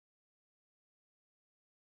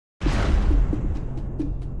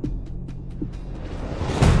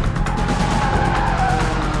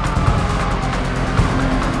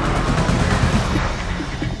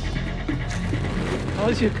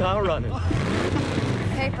How's your car running?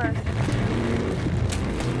 Papers.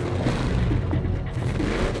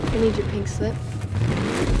 I need your pink slip.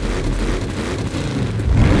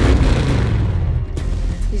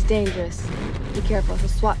 He's dangerous. Be careful, he'll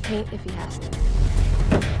swap paint if he has to.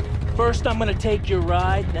 First, I'm gonna take your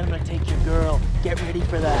ride, then I'm gonna take your girl. Get ready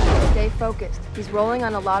for that. Stay focused. He's rolling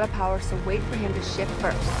on a lot of power, so wait for him to shift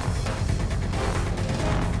first.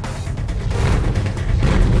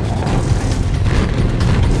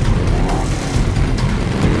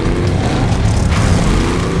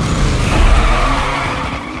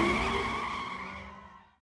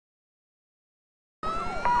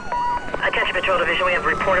 Attention Patrol Division, we have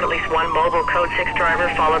reported at least one mobile Code 6 driver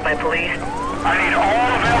followed by police. I need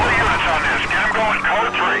all available units on this. Get them going,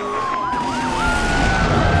 Code 3.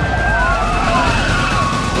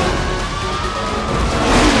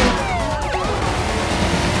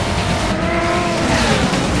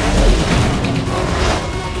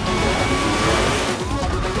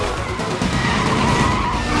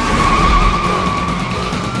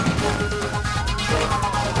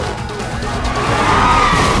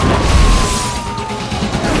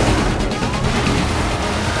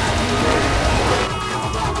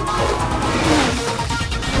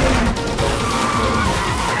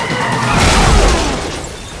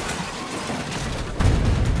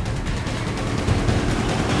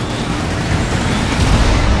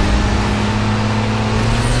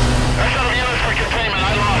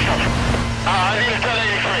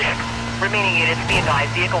 Remaining units, be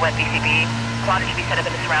advised, vehicle wet BCB. Squad should be set up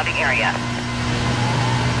in the surrounding area.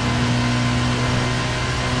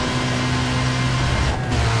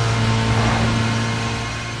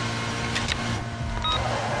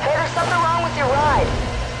 Hey, there's something wrong with your ride.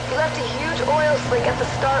 You left a huge oil slick at the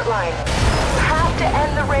start line. You have to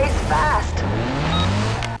end the race fast.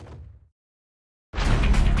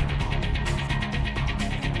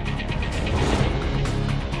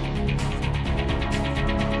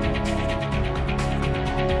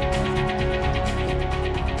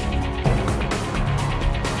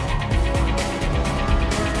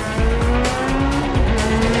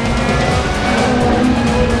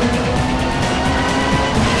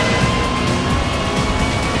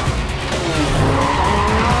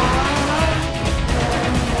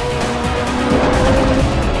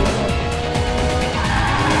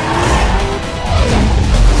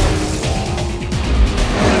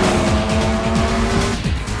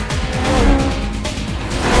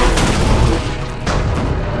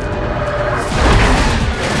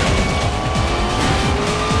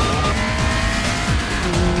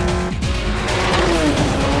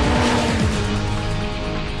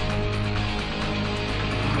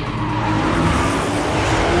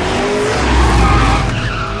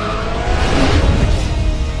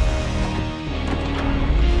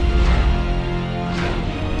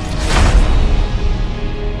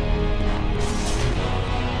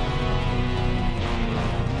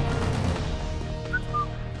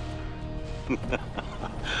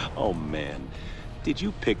 Oh man, did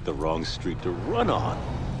you pick the wrong street to run on?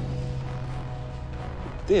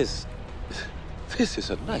 This is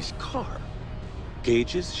a nice car.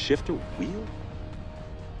 Gauges, shifter, wheel?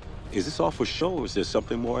 Is this all for show, or is there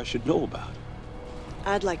something more I should know about?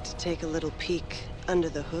 I'd like to take a little peek under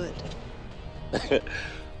the hood.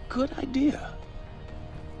 Good idea.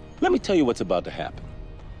 Let me tell you what's about to happen.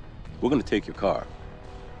 We're gonna take your car,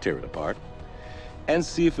 tear it apart, and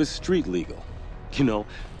see if it's street legal. You know,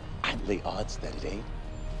 I'd lay odds that it ain't.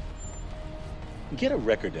 Get a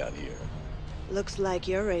record down here. Looks like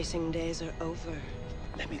your racing days are over.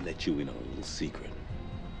 Let me let you in on a little secret.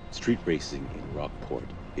 Street racing in Rockport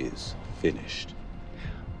is finished.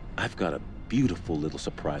 I've got a beautiful little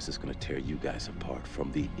surprise that's gonna tear you guys apart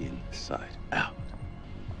from the inside out.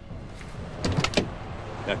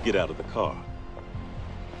 Now get out of the car.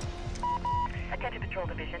 Attention Patrol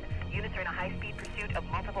Division, units are in a high-speed pursuit of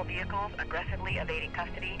multiple vehicles, aggressively evading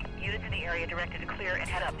custody. Units in the area directed to clear and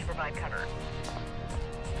head up to provide cover.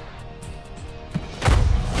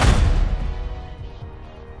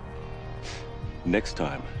 Next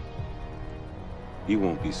time, you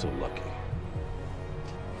won't be so lucky.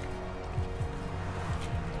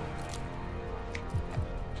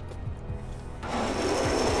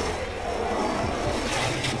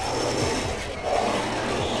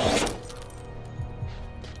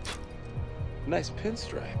 Nice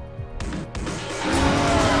pinstripe.